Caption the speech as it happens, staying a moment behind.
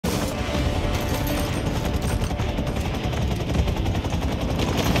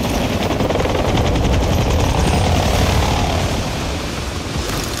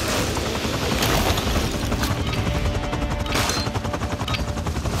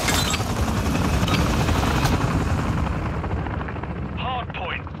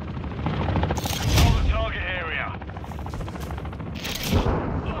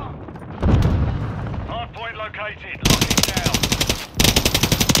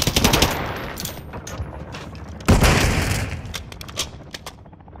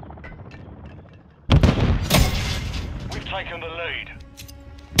taken the lead.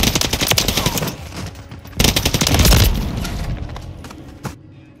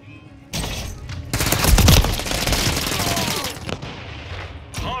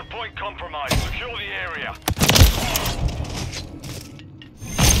 Hardpoint compromised. Secure the area.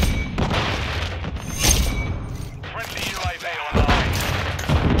 Friendly UAV online.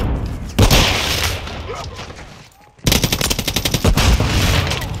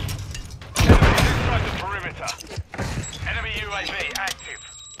 Enemies inside the perimeter. Enemy UAV active.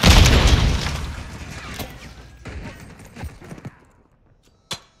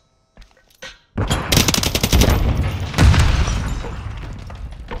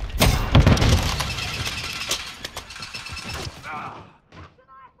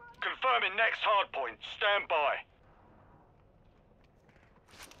 Confirming next hardpoint. Stand by.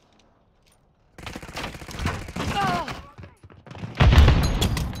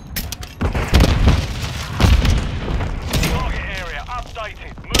 Target area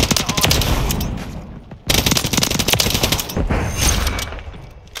updated. Move to the hardpoint.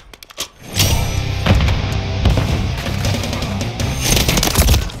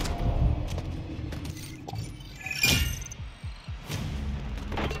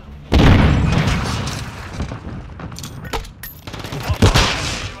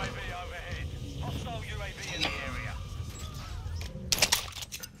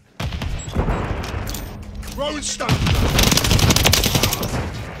 Throwing stone!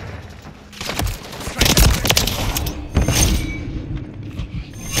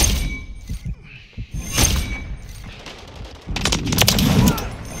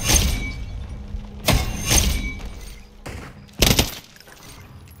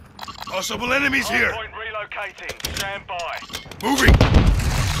 Possible enemies here! Hardpoint relocating. Stand by. Moving!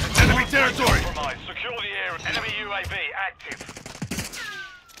 Enemy territory! Compromise. Secure the area. Enemy UAV active.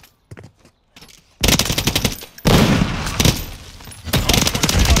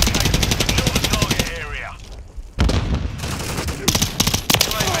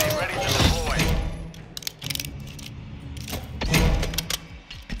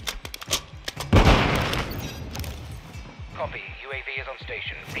 Copy. UAV is on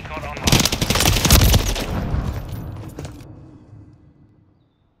station. Recon online.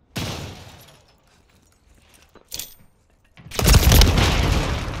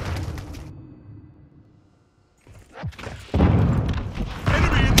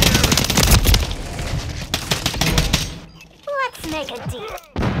 Enemy in the area! Let's make a deal.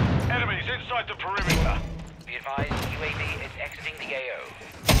 Enemies inside the perimeter. Be advised, UAV is exiting the AO.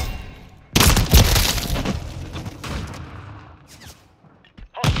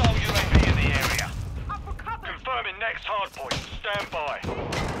 Hostile UAV in the area. Confirming next hardpoint. Stand by.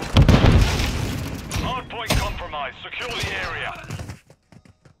 Hardpoint compromised. Secure the area.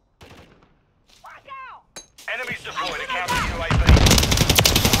 Enemies deployed a counter UAV.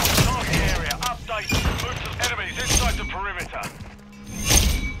 Target area updated. Move to enemies inside the perimeter.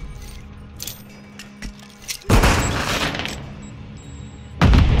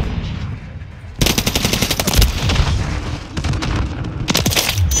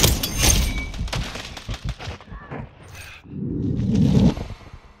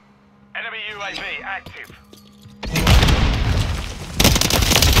 Enemy UAV active.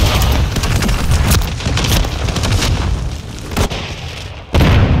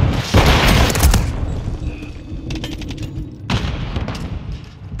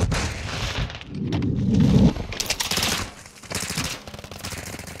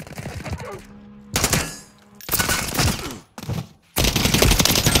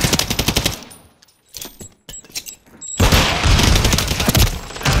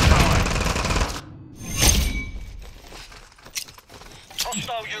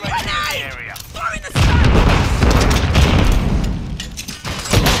 Hostile UAV in the area.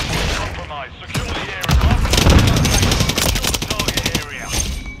 Compromise. Secure the area. Secure the target area.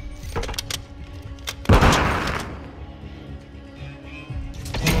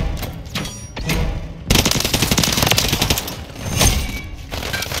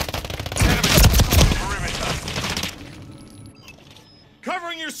 Enemy perimeter.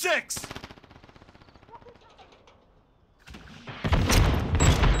 Covering your six!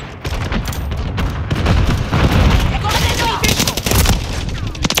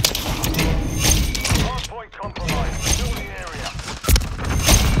 Hardpoint compromised. Secure the area.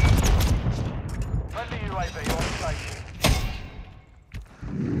 Friendly UAV on station.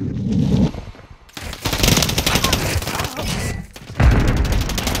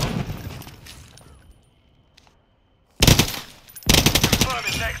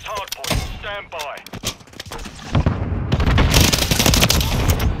 Confirming next hardpoint. Stand by.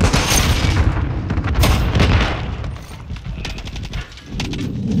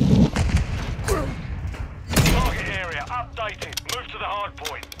 the hard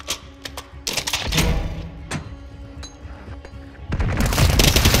point.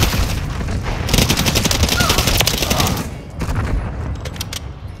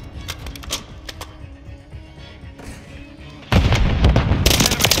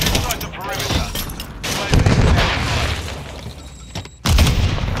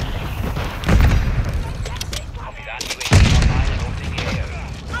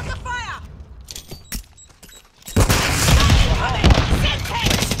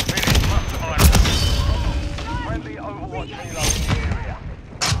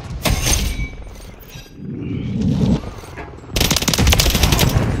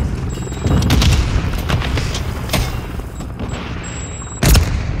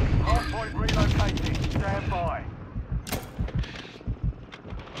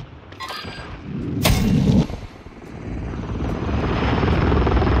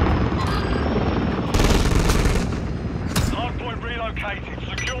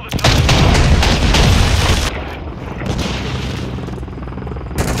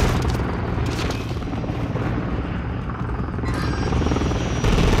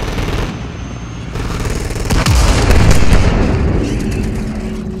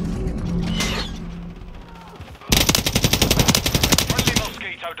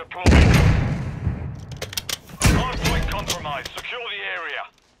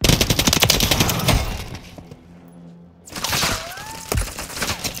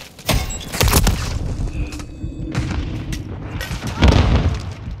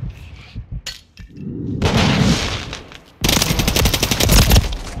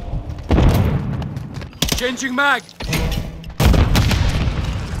 Changing mag!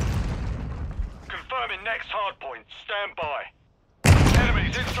 Confirming next hardpoint. Stand by.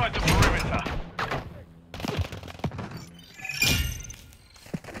 Enemies inside the perimeter.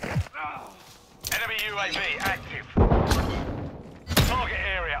 Enemy UAV active. Target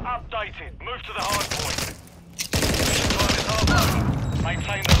area updated. Move to the hardpoint. Time is half over.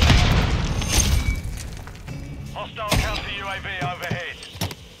 Maintain the lead. Hostile counter UAV overhead.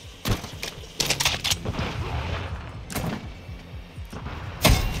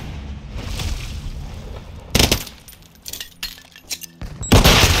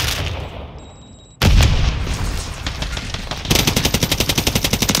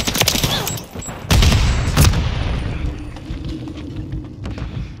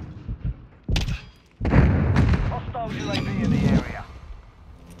 UAV in the area.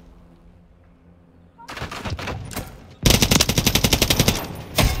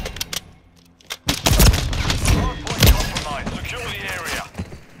 Hardpoint compromised. Secure the area.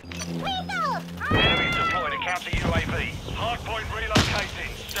 Enemies deployed a counter UAV. Hardpoint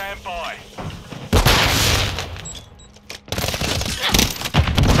relocating. Stand by.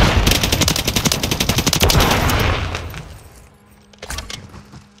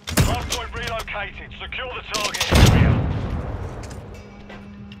 Hardpoint relocated. Secure the target area.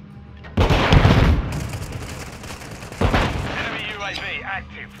 Enemy UAV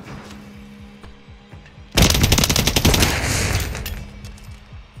active.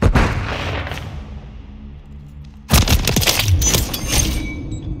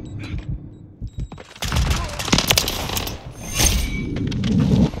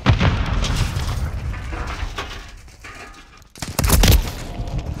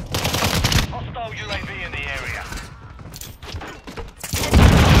 Hostile UAV in the area.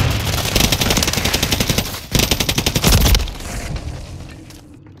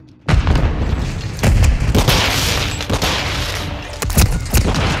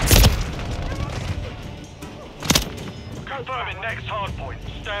 Confirming next hardpoint.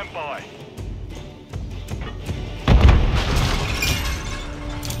 Stand by.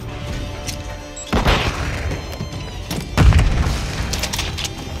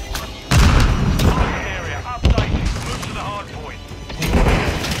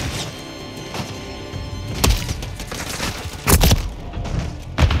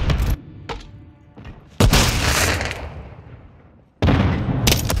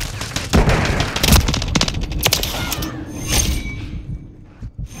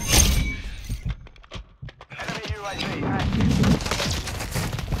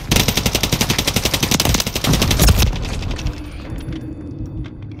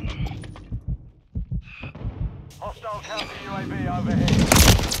 Hostile counter UAV overhead.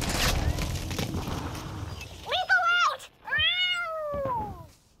 We go out!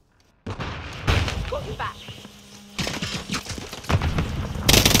 Got you back.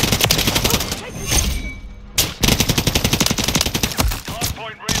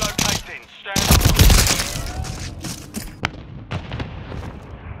 Hardpoint relocating. Stand by.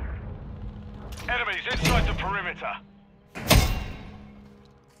 Enemies inside the perimeter.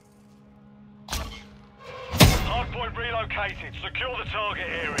 been relocated. Secure the target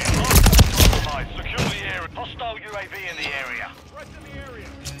area. Compromised. Secure the area. Hostile UAV in the area.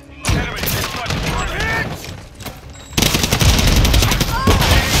 Enemy inside the perimeter.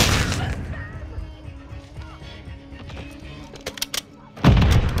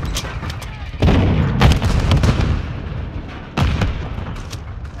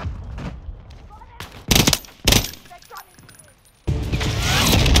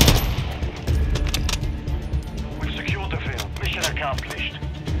 We've secured the field. Mission accomplished.